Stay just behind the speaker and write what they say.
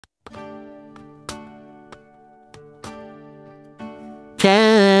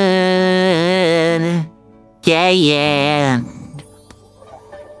again.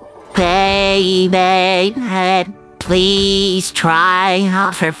 Baby, please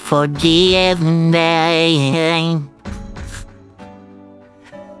try for forgiving.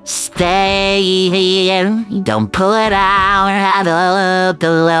 Stay here, don't pull it out of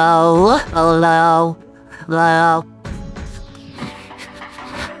the low.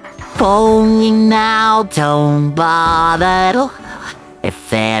 Pulling now, don't bother.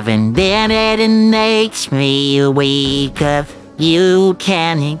 If every minute it makes me weaker, you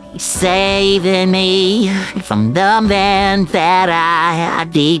can save me from the man that I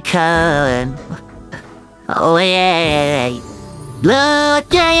become. Oh yeah.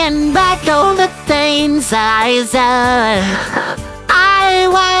 Looking back on the things I said, I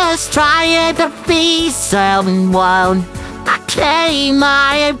was trying to be someone. I played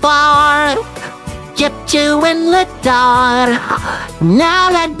my part, kept you in the dark. Now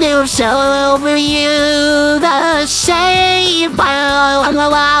that you're over you, the shame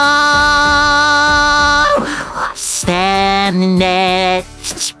standing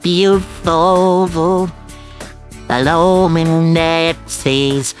next, beautiful. Illuminates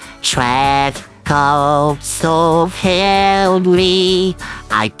these track codes so heavily.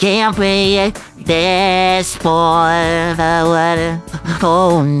 I can't breathe this more.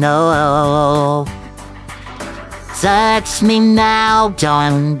 Oh no. Touch me now,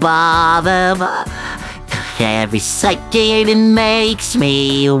 don't bother. Every second it makes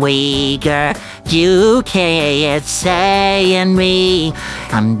me weaker. You can't say in me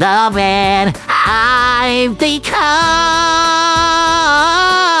I'm the man I've become.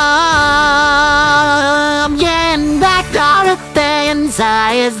 Getting back on the things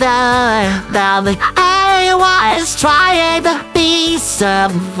I done. I was trying to be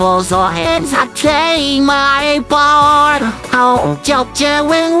simple, so hence I take my part. Oh, don't you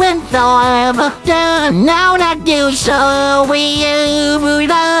win forever. Now that you show me you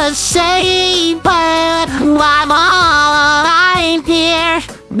the same, but I'm all right here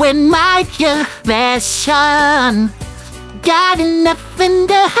with my confession. Got nothing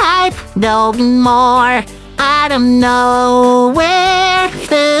to hide no more. I don't know where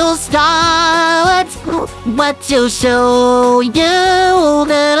to start, but to show you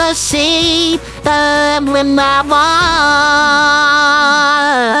the see them when I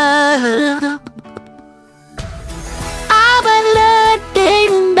want. I've been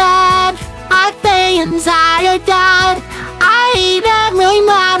looking back at things I have done. I never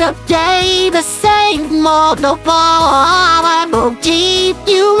want to play the same multiple. I will keep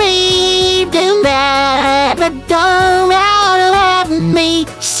you reading that, but don't let me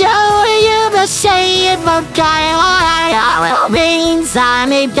show you the same of kind things I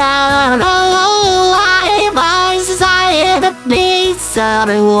need done. Oh, I was the place of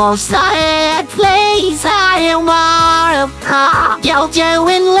the side place I want. Don't you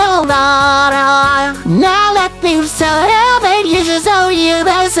in love? Now let me celebrate you, show you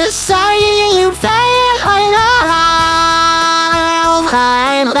there's a side you say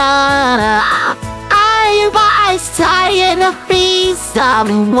I was tired of being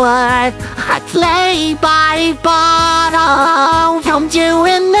someone. I play by bottom. Don't you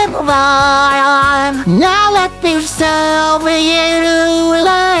in the bar? Now let me show you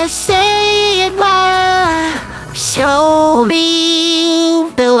the same. Show me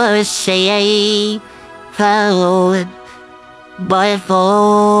the shape. But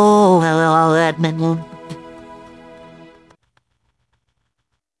for